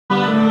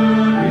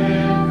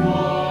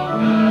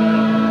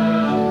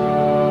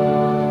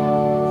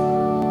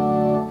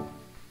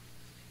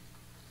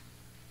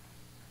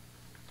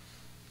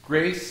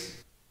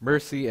Grace,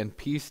 mercy, and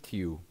peace to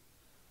you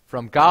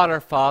from God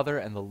our Father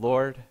and the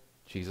Lord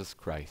Jesus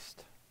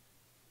Christ.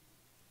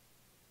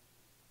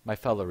 My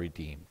fellow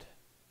redeemed,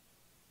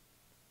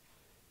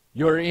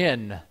 you're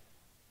in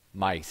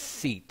my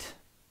seat.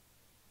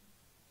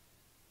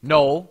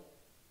 No,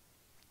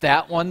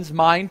 that one's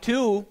mine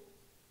too.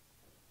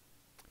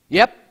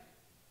 Yep,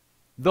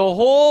 the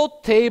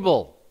whole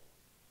table,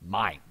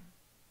 mine.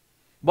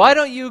 Why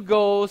don't you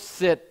go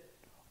sit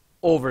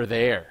over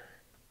there?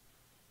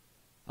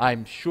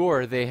 I'm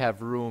sure they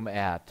have room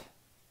at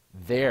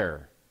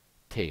their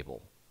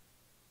table.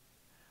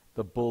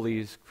 The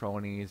bully's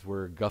cronies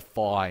were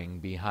guffawing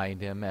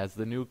behind him as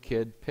the new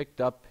kid picked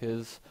up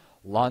his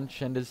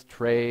lunch and his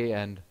tray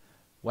and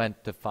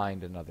went to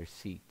find another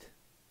seat.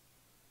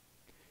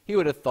 He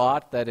would have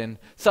thought that in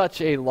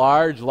such a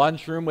large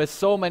lunchroom with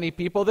so many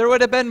people, there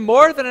would have been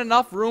more than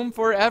enough room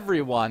for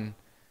everyone.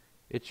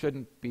 It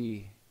shouldn't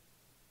be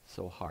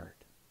so hard.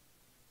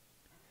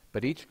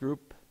 But each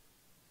group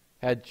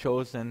had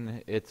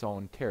chosen its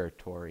own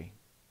territory,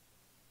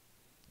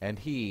 and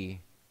he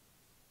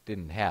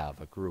didn't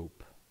have a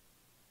group.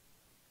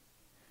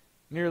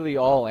 Nearly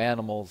all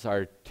animals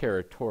are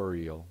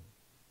territorial,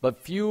 but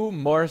few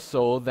more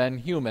so than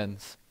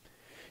humans.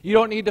 You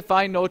don't need to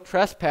find no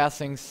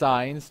trespassing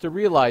signs to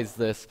realize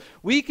this.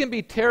 We can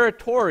be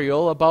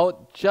territorial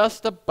about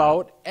just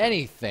about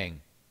anything.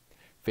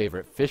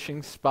 Favorite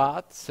fishing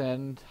spots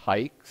and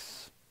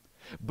hikes,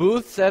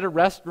 booths at a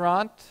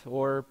restaurant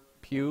or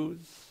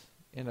pews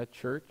in a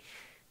church,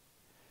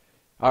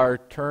 our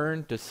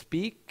turn to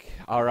speak,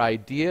 our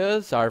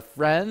ideas, our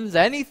friends,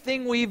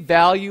 anything we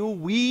value,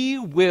 we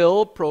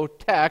will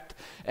protect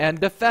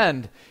and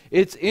defend.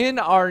 It's in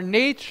our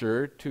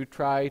nature to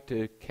try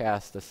to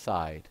cast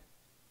aside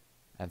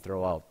and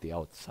throw out the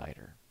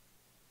outsider.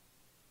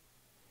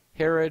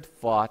 Herod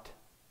fought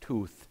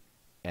tooth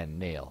and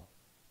nail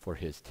for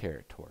his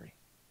territory.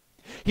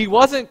 He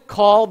wasn't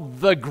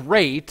called the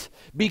Great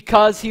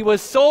because he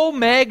was so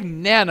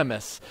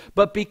magnanimous,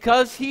 but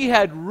because he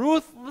had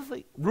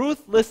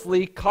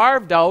ruthlessly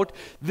carved out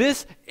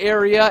this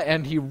area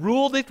and he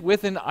ruled it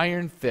with an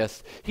iron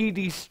fist. He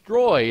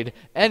destroyed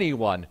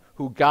anyone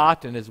who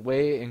got in his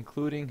way,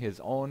 including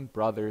his own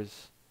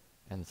brothers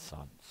and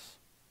sons.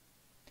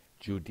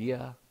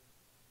 Judea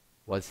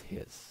was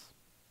his.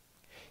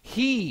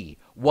 He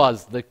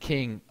was the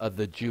king of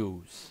the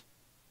Jews.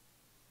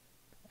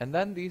 And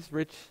then these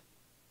rich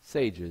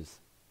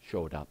sages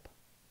showed up.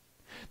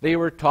 They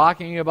were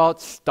talking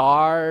about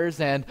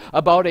stars and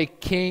about a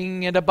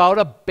king and about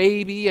a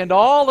baby, and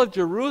all of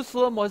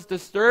Jerusalem was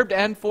disturbed,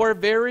 and for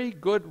very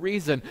good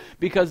reason,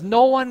 because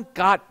no one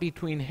got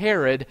between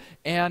Herod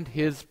and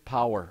his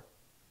power.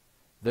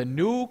 The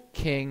new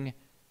king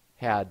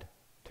had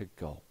to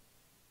go.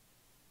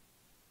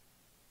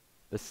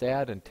 The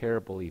sad and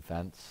terrible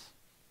events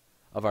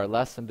of our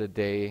lesson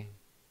today,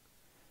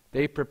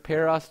 they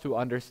prepare us to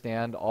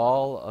understand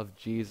all of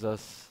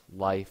Jesus'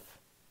 life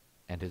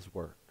and his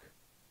work.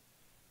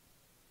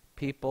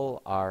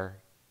 People are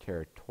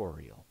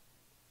territorial.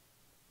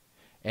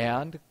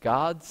 And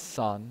God's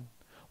Son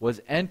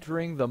was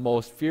entering the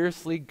most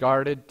fiercely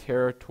guarded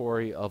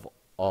territory of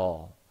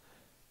all.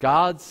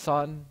 God's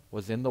Son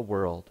was in the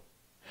world.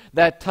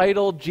 That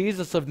title,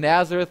 Jesus of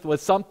Nazareth,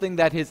 was something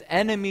that his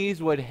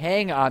enemies would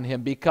hang on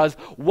him, because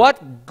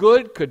what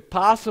good could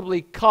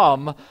possibly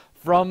come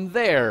from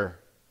there?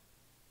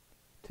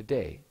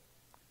 Today,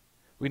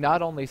 we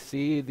not only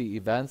see the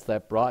events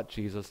that brought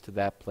Jesus to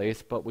that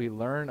place, but we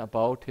learn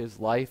about his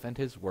life and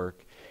his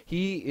work.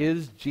 He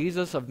is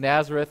Jesus of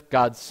Nazareth,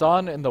 God's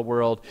Son in the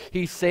world.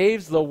 He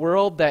saves the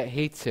world that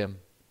hates him,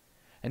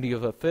 and he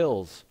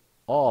fulfills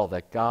all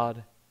that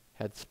God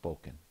had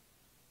spoken.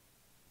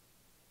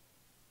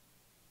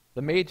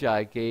 The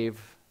Magi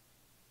gave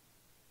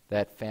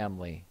that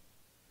family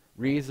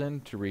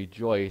reason to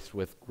rejoice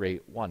with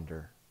great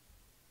wonder.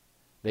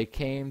 They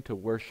came to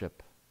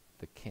worship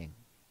the King.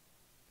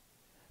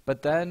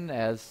 But then,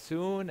 as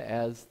soon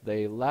as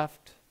they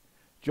left,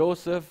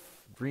 Joseph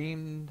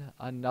dreamed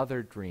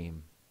another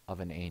dream of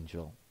an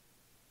angel.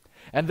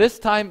 And this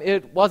time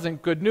it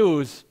wasn't good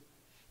news.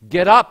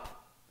 Get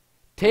up,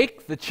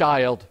 take the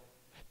child,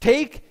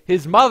 take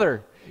his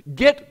mother,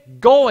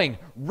 get going,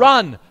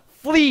 run,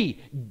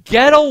 flee,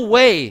 get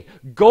away,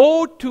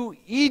 go to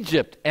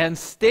Egypt and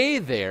stay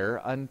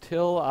there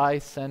until I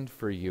send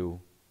for you,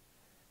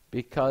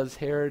 because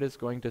Herod is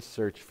going to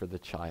search for the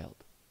child.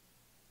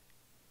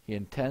 He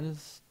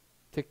intends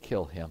to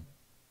kill him.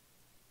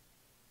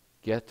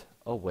 Get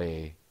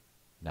away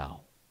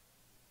now.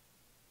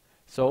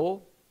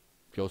 So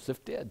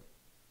Joseph did.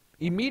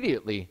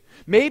 Immediately.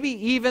 Maybe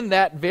even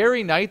that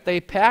very night they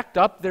packed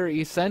up their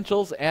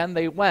essentials and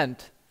they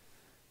went.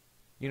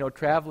 You know,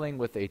 traveling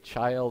with a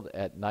child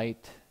at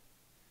night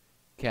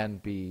can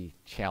be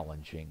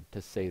challenging,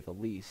 to say the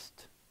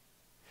least.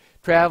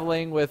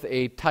 Traveling with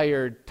a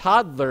tired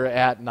toddler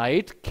at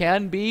night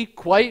can be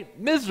quite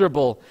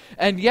miserable.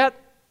 And yet,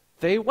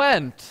 they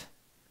went.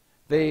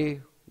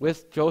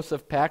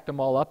 Joseph packed them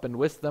all up and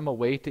whisked them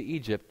away to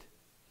Egypt.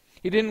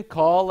 He didn't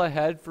call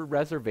ahead for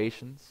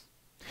reservations.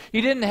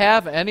 He didn't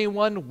have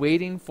anyone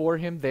waiting for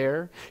him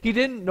there. He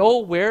didn't know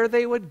where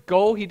they would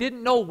go. He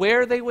didn't know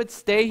where they would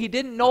stay. He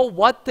didn't know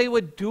what they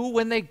would do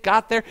when they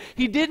got there.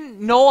 He didn't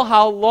know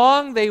how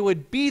long they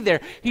would be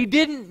there. He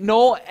didn't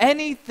know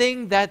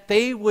anything that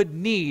they would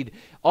need.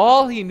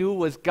 All he knew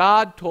was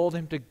God told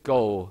him to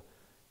go.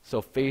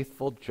 So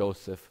faithful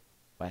Joseph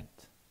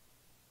went.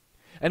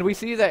 And we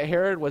see that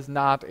Herod was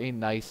not a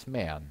nice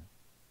man.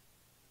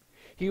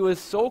 He was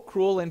so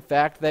cruel, in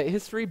fact, that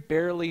history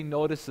barely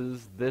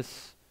notices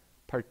this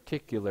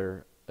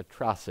particular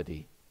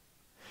atrocity.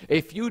 A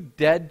few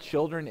dead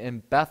children in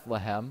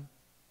Bethlehem,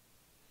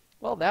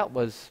 well, that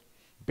was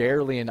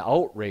barely an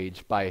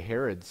outrage by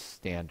Herod's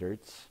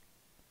standards.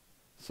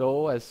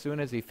 So as soon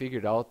as he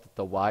figured out that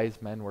the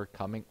wise men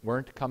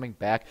weren't coming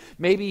back,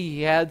 maybe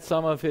he had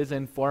some of his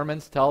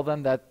informants tell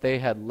them that they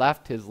had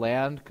left his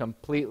land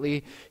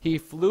completely, he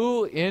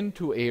flew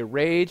into a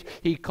rage.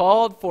 He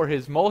called for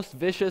his most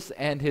vicious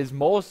and his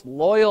most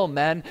loyal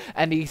men,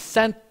 and he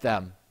sent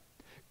them,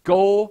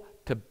 "Go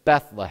to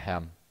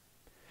Bethlehem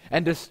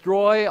and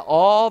destroy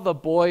all the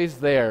boys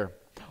there,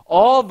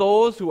 all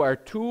those who are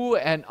 2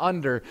 and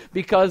under,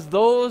 because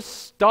those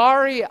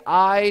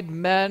starry-eyed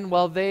men,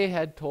 well, they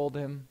had told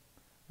him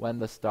when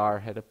the star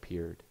had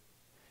appeared,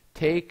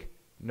 take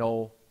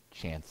no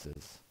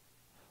chances.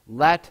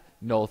 Let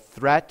no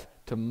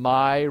threat to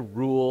my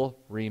rule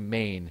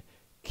remain.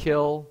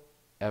 Kill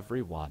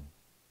everyone.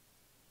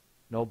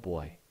 No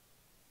boy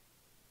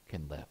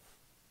can live."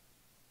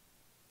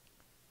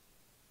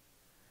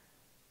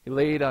 He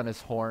laid on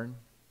his horn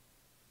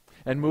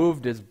and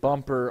moved his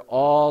bumper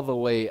all the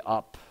way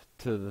up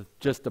to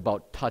just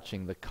about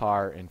touching the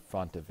car in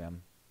front of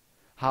him.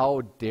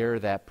 How dare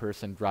that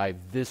person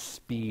drive this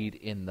speed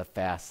in the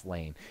fast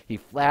lane? He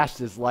flashed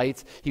his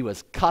lights, he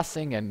was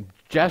cussing and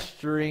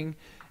gesturing,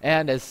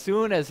 and as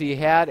soon as he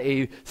had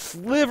a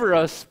sliver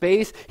of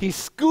space, he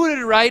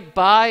scooted right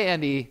by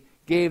and he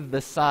gave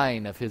the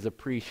sign of his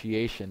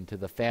appreciation to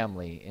the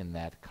family in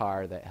that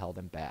car that held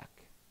him back.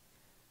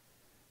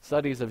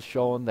 Studies have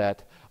shown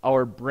that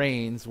our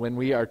brains, when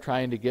we are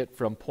trying to get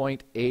from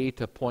point A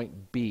to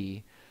point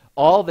B,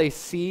 all they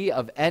see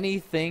of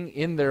anything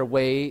in their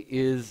way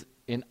is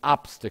an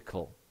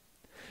obstacle.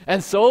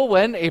 And so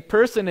when a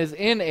person is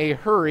in a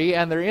hurry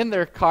and they're in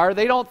their car,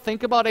 they don't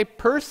think about a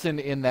person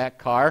in that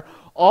car.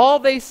 All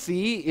they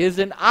see is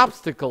an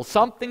obstacle,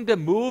 something to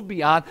move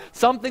beyond,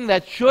 something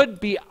that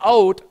should be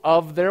out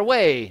of their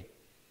way.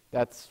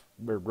 That's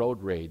where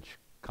road rage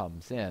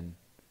comes in.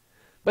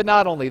 But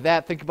not only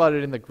that, think about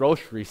it in the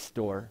grocery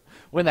store.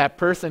 When that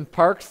person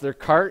parks their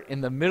cart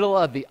in the middle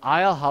of the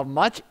aisle, how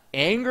much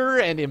anger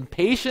and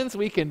impatience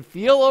we can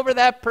feel over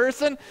that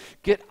person.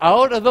 Get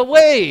out of the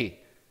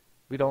way.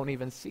 We don't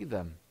even see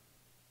them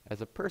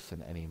as a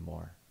person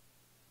anymore.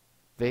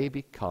 They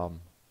become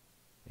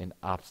an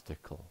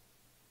obstacle.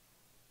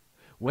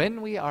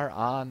 When we are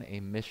on a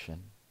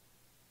mission,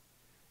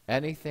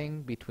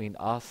 anything between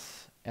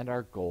us and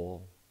our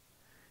goal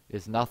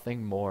is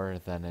nothing more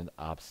than an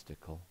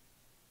obstacle.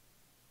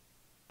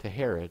 To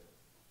Herod,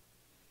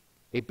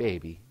 a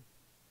baby,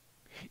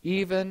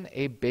 even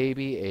a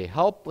baby, a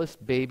helpless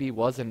baby,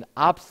 was an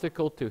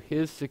obstacle to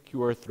his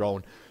secure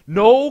throne.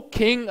 No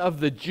king of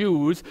the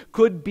Jews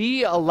could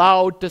be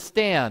allowed to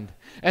stand.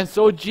 And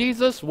so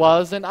Jesus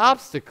was an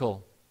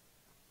obstacle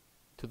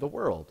to the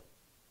world.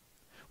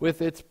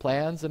 With its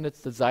plans and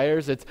its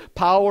desires, its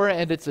power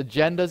and its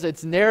agendas,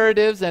 its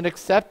narratives and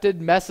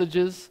accepted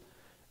messages,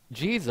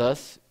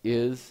 Jesus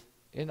is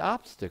an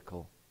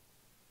obstacle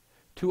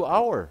to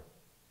our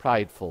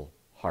prideful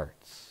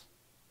hearts,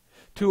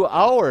 to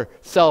our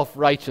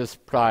self-righteous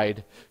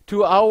pride,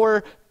 to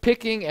our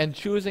picking and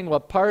choosing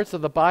what parts of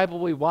the Bible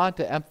we want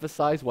to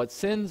emphasize, what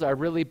sins are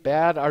really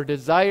bad, our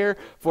desire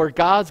for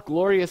God's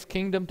glorious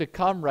kingdom to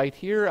come right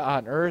here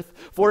on earth,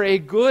 for a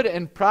good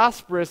and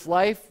prosperous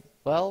life.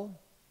 Well,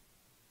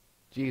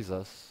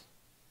 Jesus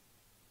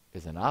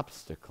is an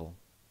obstacle.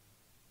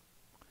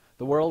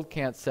 The world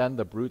can't send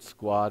the brute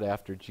squad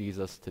after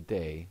Jesus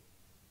today,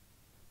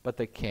 but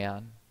they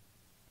can,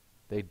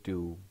 they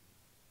do,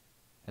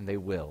 and they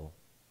will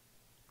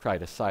try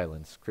to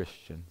silence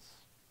Christians.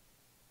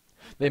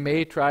 They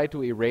may try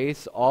to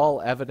erase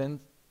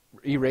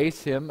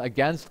him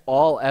against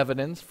all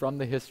evidence from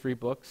the history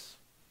books.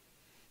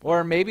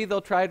 Or maybe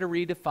they'll try to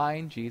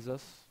redefine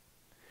Jesus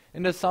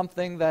into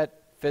something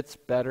that fits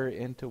better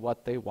into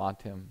what they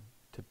want him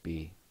to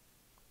be.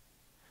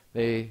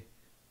 They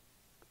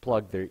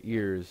plug their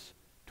ears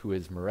to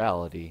his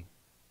morality.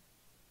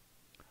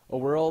 A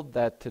world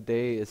that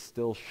today is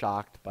still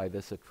shocked by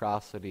this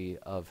atrocity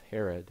of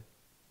Herod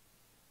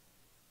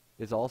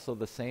is also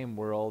the same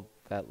world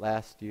that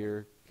last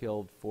year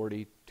killed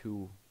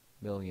 42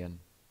 million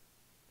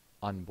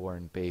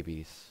unborn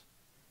babies,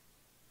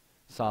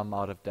 some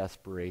out of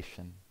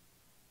desperation,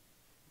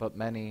 but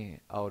many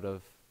out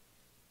of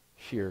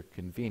sheer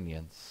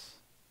convenience.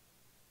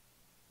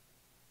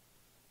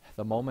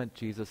 The moment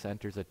Jesus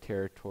enters a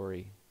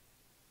territory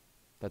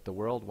that the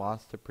world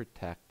wants to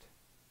protect,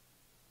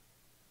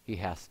 he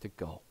has to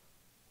go.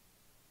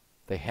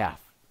 they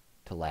have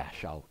to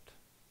lash out.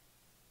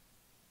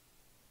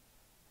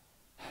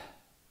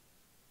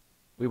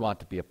 We want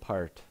to be a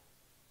part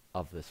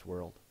of this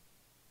world.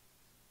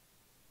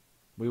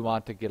 We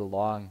want to get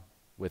along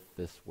with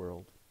this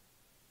world.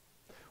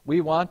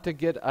 We want to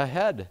get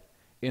ahead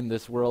in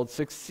this world,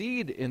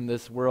 succeed in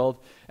this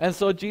world. And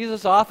so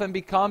Jesus often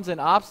becomes an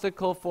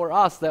obstacle for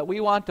us that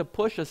we want to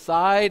push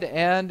aside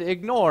and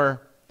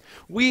ignore.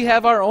 We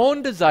have our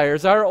own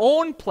desires, our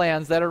own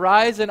plans that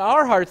arise in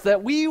our hearts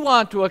that we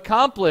want to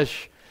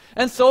accomplish.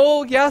 And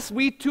so, yes,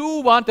 we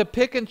too want to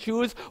pick and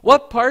choose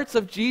what parts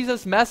of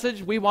Jesus'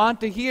 message we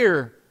want to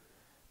hear.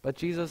 But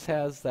Jesus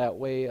has that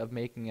way of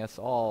making us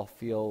all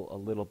feel a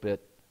little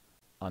bit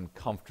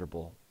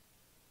uncomfortable.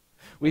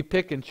 We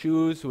pick and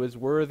choose who is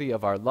worthy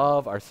of our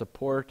love, our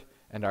support,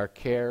 and our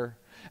care.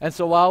 And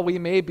so while we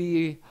may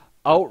be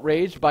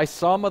outraged by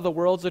some of the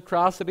world's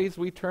atrocities,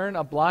 we turn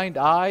a blind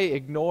eye,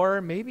 ignore,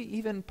 maybe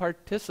even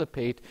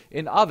participate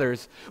in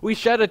others. We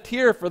shed a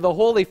tear for the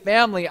Holy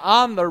Family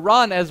on the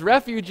run as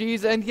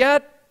refugees, and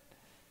yet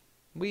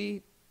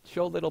we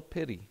show little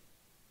pity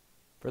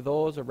for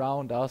those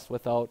around us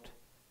without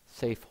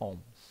safe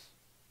homes,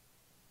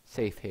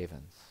 safe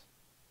havens,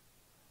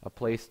 a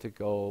place to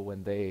go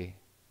when they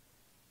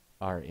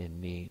are in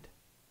need.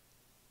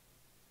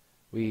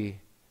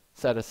 We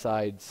set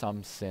aside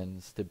some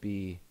sins to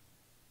be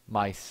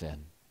my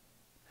sin,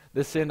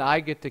 the sin I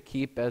get to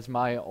keep as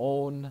my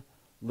own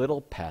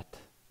little pet,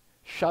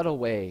 shut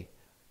away,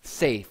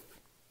 safe.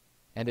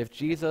 And if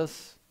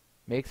Jesus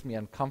makes me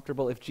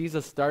uncomfortable, if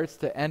Jesus starts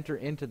to enter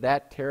into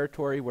that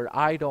territory where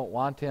I don't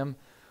want him,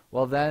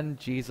 well, then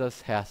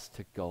Jesus has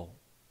to go.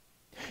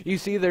 You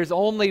see, there's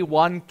only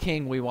one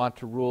king we want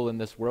to rule in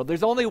this world.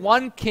 There's only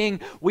one king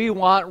we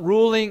want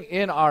ruling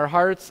in our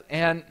hearts,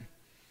 and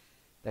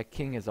that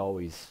king is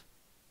always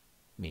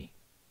me.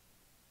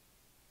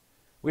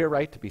 We are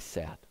right to be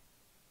sad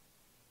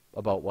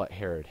about what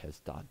Herod has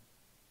done,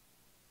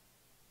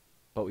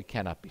 but we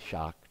cannot be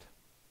shocked.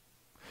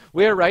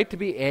 We are right to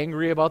be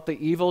angry about the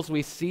evils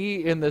we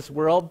see in this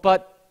world,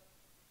 but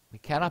we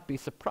cannot be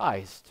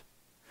surprised.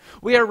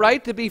 We are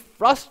right to be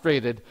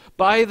frustrated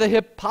by the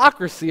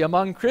hypocrisy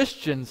among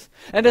Christians,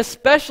 and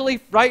especially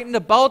frightened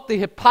about the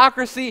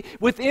hypocrisy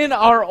within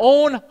our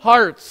own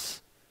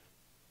hearts.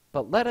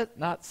 But let it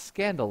not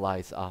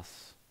scandalize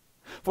us.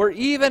 For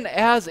even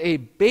as a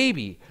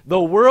baby,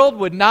 the world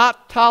would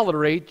not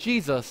tolerate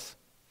Jesus.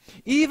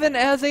 Even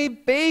as a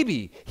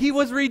baby, he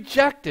was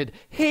rejected,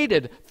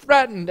 hated,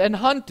 threatened, and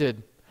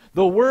hunted.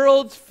 The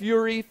world's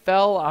fury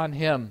fell on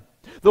him.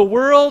 The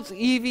world's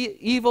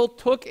evil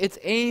took its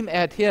aim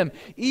at him.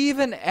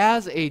 Even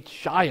as a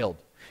child,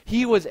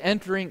 he was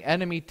entering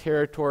enemy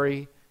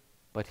territory,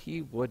 but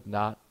he would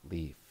not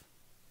leave.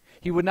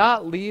 He would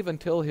not leave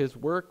until his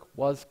work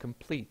was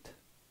complete.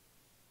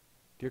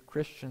 Dear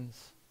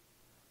Christians,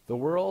 the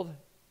world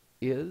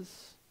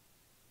is,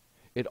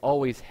 it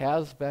always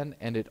has been,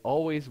 and it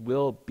always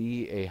will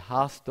be a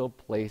hostile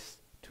place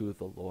to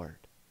the Lord.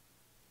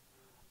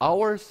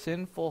 Our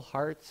sinful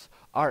hearts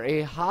are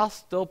a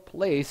hostile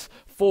place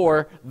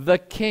for the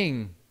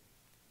King.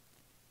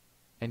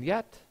 And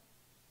yet,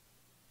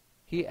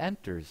 he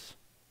enters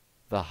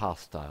the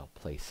hostile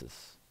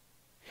places.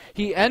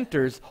 He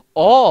enters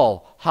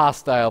all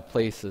hostile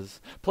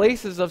places,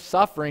 places of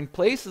suffering,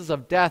 places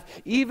of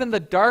death, even the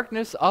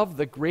darkness of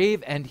the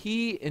grave, and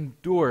he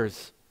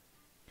endures.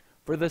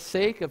 For the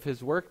sake of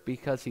his work,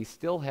 because he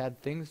still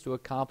had things to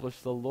accomplish,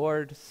 the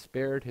Lord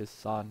spared his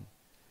Son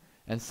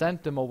and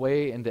sent him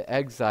away into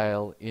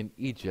exile in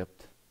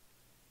Egypt.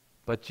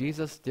 But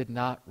Jesus did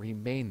not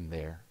remain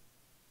there.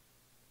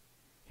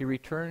 He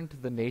returned to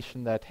the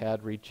nation that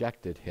had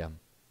rejected him.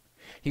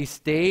 He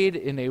stayed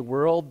in a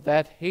world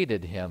that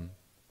hated him.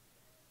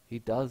 He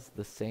does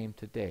the same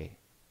today.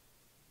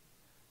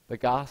 The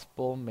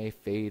gospel may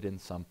fade in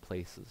some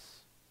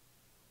places.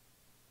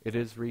 It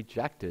is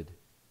rejected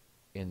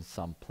in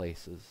some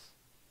places.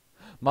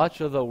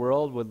 Much of the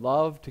world would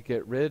love to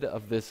get rid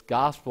of this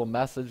gospel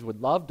message,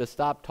 would love to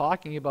stop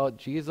talking about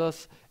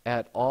Jesus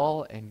at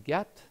all, and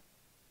yet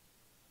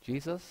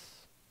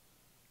Jesus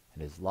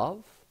and his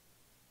love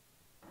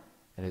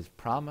and his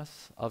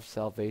promise of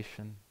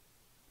salvation,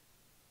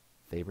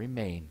 they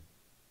remain.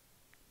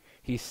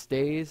 He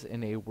stays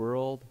in a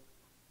world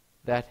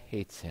that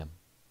hates him.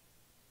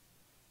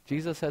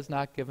 Jesus has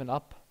not given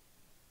up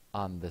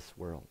on this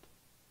world.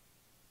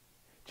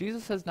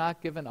 Jesus has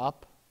not given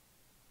up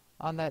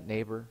on that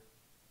neighbor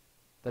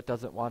that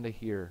doesn't want to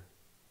hear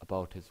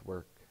about his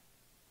work.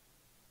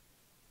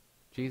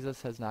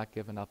 Jesus has not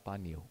given up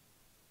on you.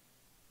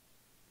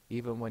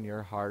 Even when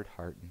your heart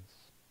hardens,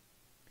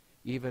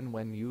 even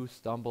when you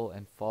stumble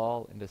and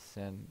fall into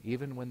sin,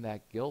 even when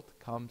that guilt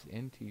comes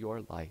into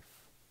your life,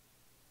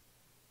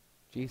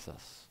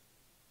 Jesus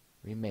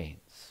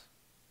remains.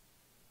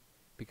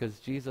 Because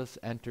Jesus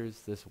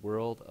enters this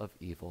world of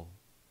evil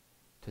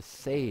to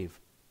save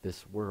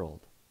this world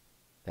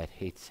that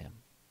hates him.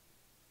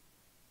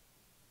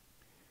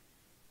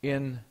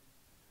 In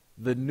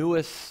the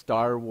newest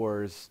Star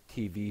Wars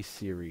TV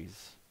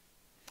series,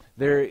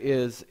 there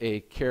is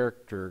a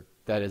character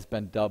that has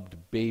been dubbed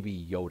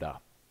Baby Yoda.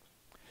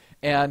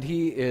 And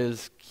he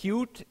is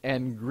cute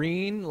and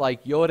green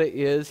like Yoda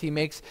is. He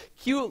makes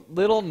cute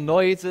little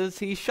noises.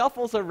 He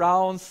shuffles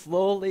around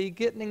slowly,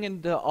 getting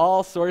into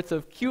all sorts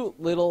of cute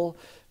little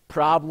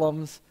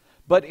problems.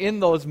 But in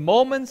those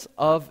moments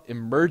of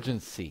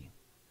emergency,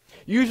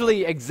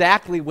 usually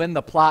exactly when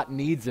the plot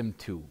needs him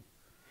to,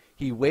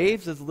 he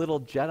waves his little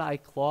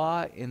Jedi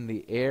claw in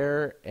the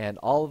air, and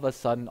all of a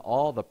sudden,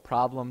 all the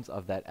problems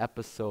of that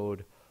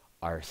episode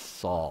are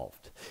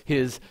solved.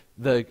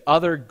 The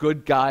other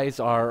good guys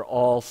are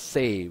all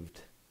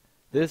saved.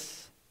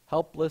 This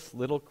helpless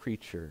little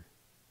creature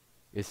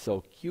is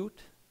so cute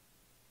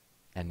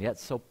and yet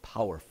so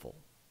powerful.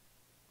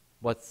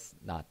 What's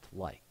not to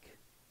like?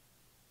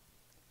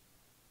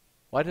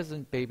 Why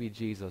doesn't baby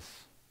Jesus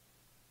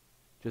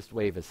just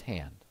wave his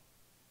hand?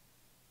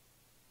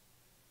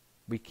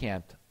 We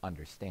can't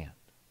understand.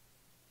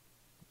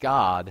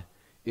 God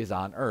is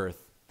on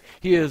earth.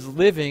 He is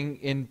living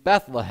in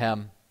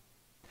Bethlehem.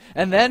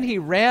 And then he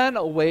ran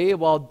away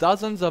while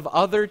dozens of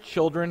other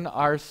children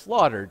are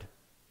slaughtered.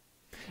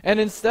 And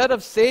instead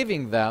of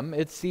saving them,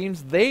 it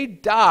seems they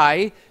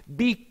die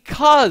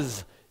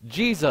because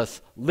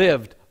Jesus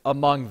lived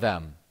among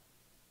them.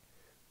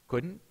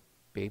 Couldn't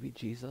baby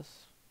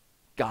Jesus,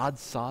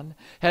 God's Son,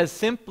 has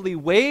simply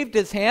waved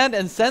his hand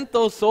and sent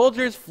those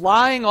soldiers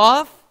flying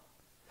off?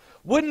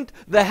 Wouldn't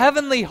the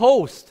heavenly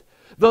host,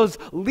 those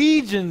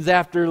legions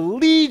after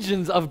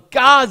legions of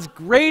God's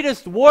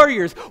greatest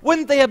warriors,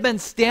 wouldn't they have been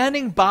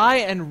standing by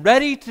and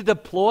ready to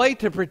deploy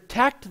to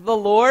protect the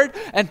Lord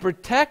and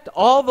protect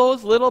all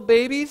those little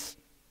babies?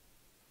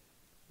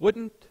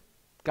 Wouldn't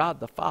God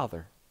the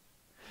Father,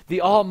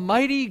 the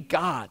Almighty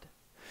God,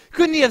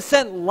 couldn't he have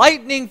sent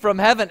lightning from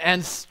heaven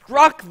and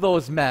struck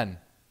those men?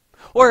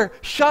 Or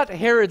shut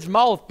Herod's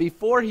mouth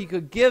before he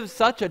could give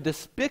such a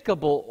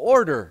despicable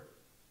order?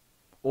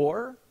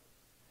 Or,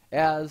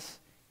 as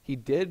he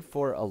did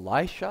for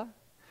Elisha,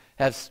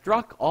 have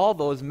struck all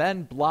those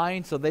men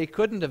blind so they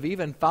couldn't have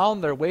even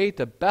found their way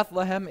to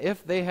Bethlehem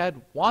if they had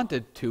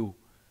wanted to.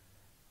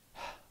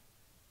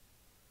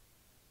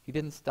 He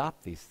didn't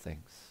stop these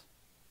things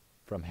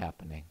from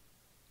happening.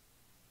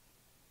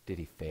 Did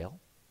he fail?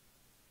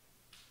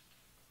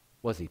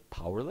 Was he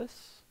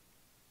powerless?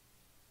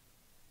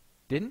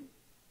 Didn't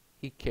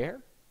he care?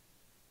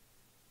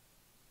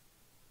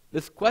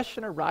 This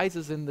question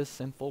arises in this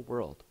sinful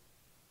world.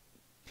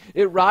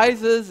 It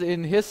rises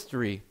in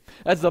history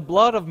as the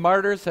blood of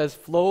martyrs has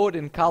flowed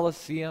in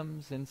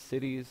coliseums, in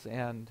cities,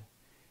 and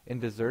in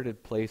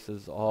deserted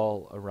places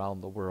all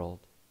around the world.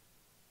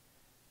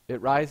 It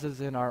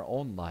rises in our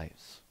own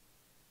lives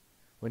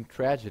when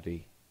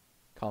tragedy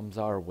comes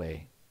our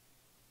way.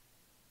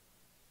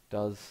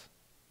 Does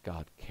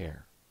God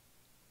care?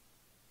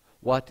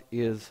 What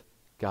is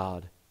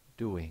God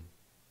doing?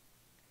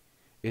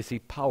 Is he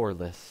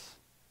powerless?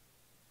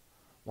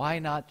 Why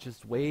not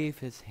just wave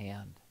his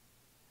hand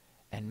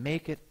and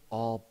make it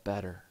all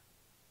better?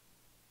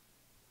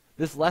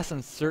 This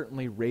lesson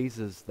certainly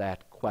raises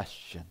that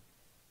question.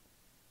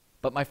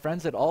 But my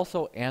friends, it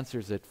also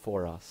answers it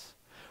for us.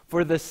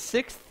 For the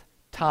sixth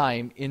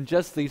time in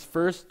just these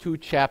first two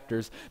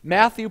chapters,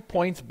 Matthew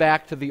points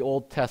back to the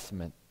Old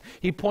Testament.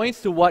 He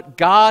points to what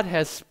God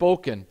has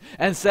spoken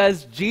and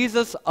says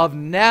Jesus of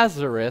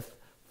Nazareth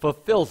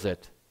fulfills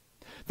it.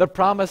 The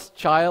promised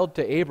child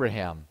to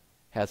Abraham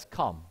has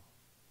come.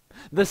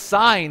 The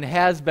sign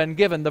has been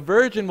given. The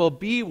virgin will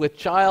be with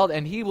child,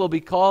 and he will be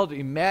called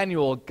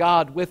Emmanuel,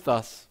 God with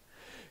us.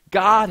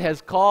 God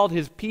has called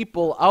his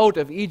people out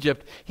of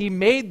Egypt. He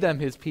made them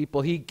his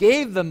people. He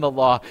gave them the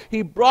law.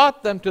 He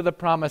brought them to the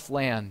promised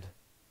land.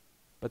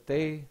 But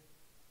they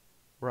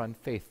were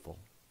unfaithful.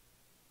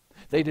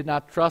 They did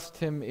not trust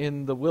him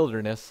in the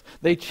wilderness.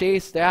 They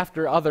chased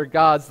after other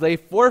gods. They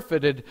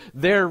forfeited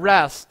their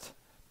rest.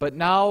 But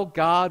now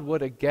God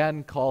would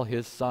again call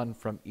his son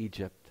from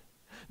Egypt.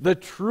 The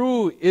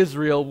true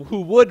Israel who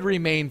would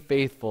remain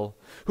faithful,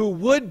 who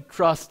would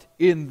trust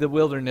in the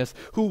wilderness,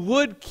 who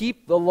would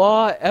keep the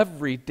law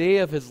every day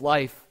of his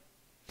life.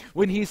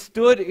 When he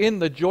stood in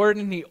the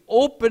Jordan, he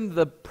opened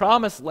the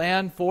promised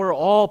land for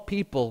all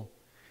people.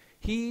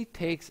 He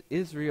takes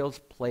Israel's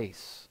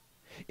place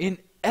in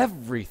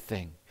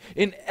everything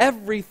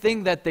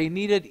that they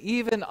needed,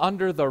 even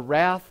under the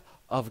wrath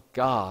of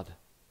God.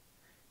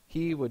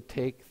 He would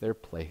take their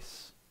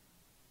place.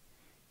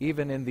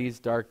 Even in these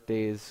dark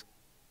days,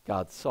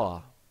 God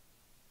saw,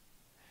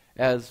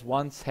 as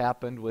once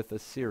happened with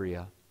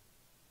Assyria,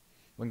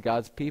 when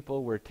God's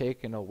people were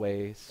taken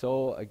away,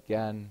 so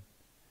again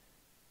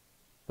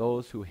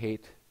those who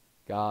hate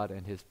God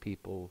and his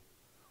people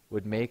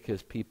would make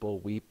his people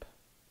weep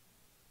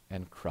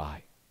and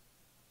cry.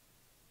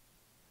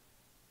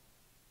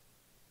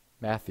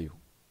 Matthew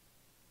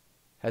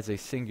has a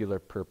singular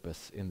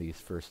purpose in these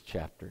first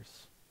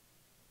chapters.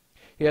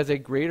 He has a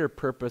greater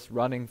purpose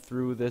running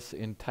through this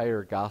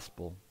entire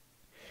gospel.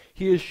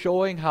 He is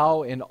showing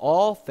how in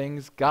all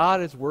things God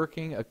is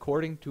working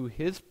according to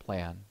his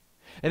plan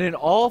And in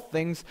all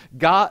things,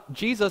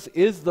 Jesus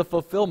is the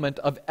fulfillment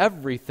of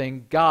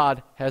everything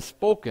God has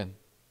spoken.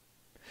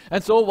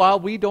 And so while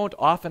we don't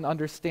often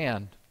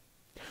understand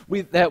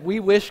that we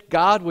wish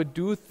God would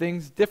do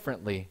things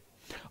differently,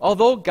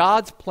 although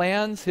God's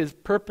plans, His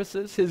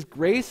purposes, His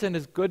grace, and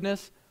His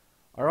goodness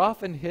are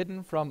often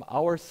hidden from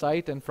our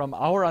sight and from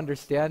our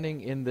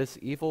understanding in this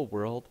evil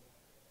world,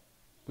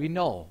 we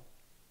know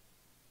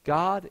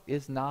God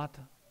is not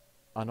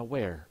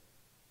unaware.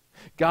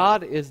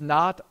 God is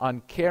not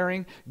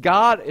uncaring.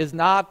 God is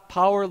not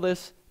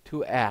powerless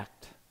to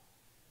act.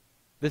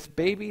 This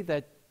baby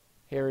that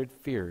Herod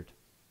feared,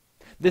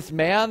 this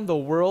man the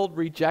world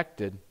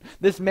rejected,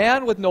 this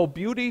man with no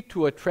beauty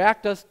to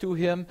attract us to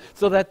him,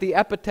 so that the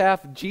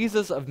epitaph,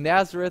 Jesus of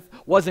Nazareth,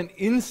 was an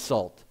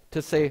insult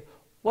to say,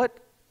 what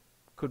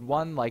could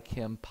one like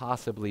him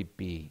possibly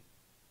be?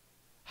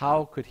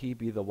 How could he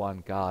be the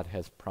one God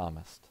has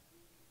promised?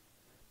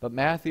 But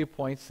Matthew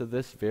points to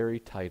this very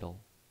title.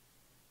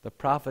 The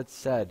prophet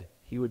said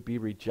he would be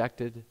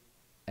rejected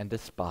and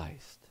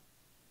despised.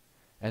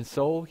 And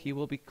so he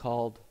will be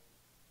called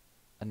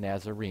a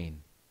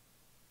Nazarene.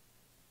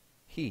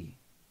 He,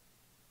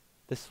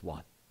 this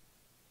one,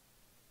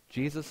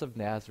 Jesus of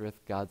Nazareth,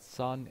 God's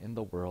Son in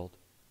the world,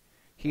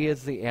 he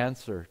is the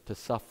answer to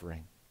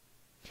suffering.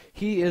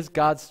 He is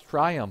God's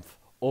triumph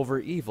over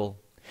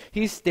evil.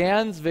 He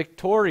stands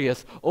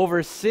victorious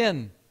over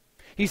sin.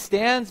 He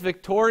stands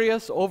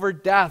victorious over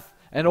death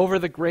and over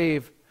the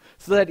grave,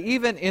 so that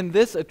even in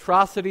this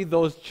atrocity,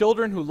 those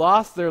children who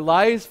lost their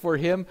lives for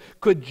him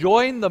could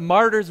join the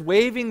martyrs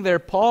waving their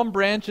palm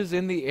branches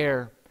in the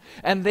air.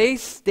 And they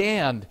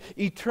stand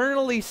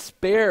eternally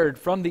spared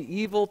from the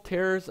evil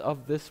terrors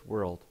of this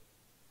world.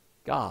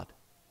 God,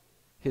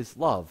 His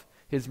love,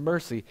 His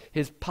mercy,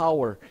 His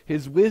power,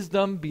 His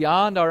wisdom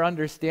beyond our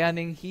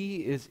understanding,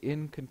 He is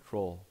in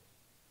control.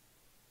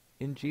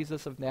 In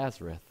Jesus of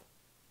Nazareth,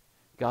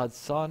 God's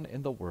Son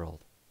in the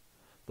world,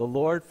 the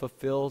Lord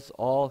fulfills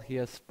all He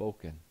has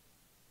spoken.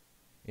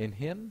 In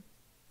Him,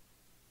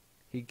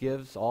 He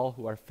gives all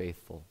who are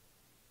faithful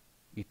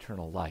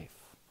eternal life.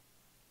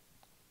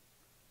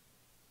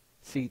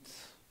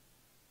 Seats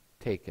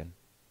taken.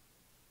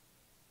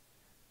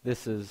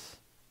 This is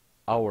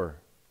our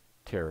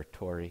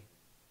territory.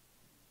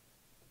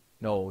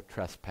 No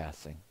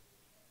trespassing.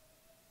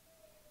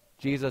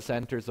 Jesus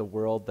enters a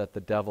world that the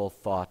devil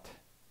thought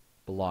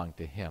belonged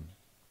to him.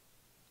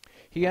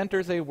 He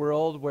enters a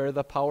world where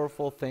the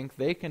powerful think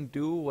they can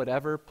do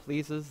whatever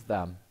pleases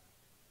them.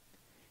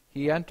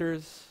 He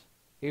enters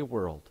a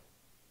world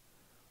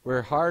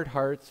where hard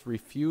hearts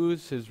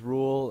refuse his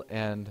rule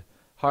and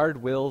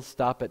hard wills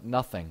stop at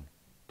nothing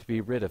to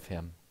be rid of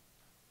him.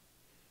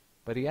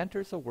 But he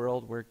enters a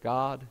world where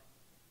God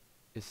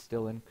is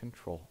still in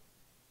control.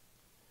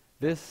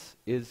 This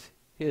is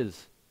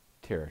his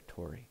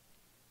territory.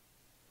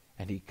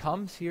 And he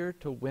comes here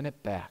to win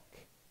it back.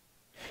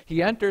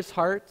 He enters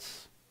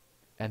hearts,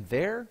 and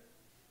there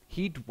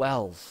he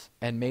dwells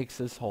and makes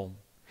his home.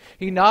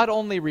 He not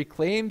only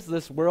reclaims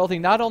this world, he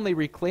not only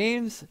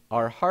reclaims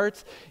our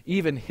hearts,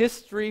 even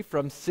history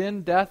from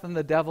sin, death, and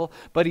the devil,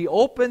 but he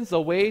opens a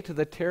way to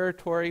the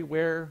territory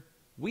where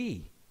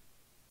we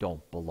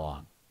don't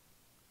belong.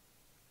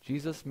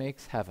 Jesus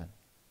makes heaven.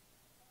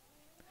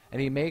 And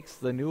he makes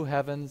the new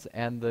heavens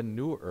and the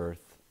new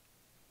earth.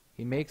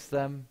 He makes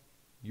them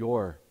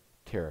your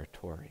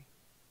territory,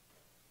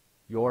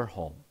 your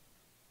home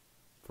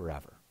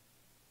forever.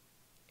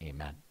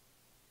 Amen.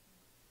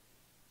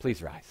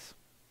 Please rise.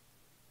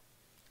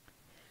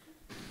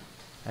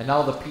 And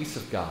now the peace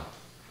of God,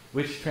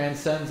 which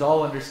transcends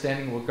all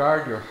understanding, will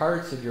guard your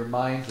hearts and your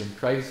minds in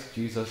Christ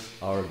Jesus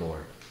our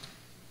Lord.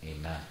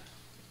 Amen.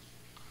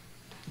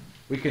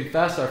 We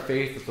confess our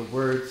faith with the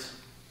words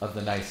of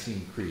the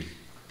Nicene Creed.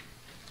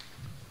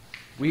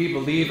 We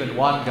believe in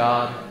one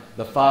God,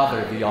 the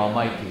Father, the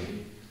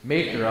Almighty,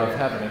 maker of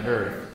heaven and earth,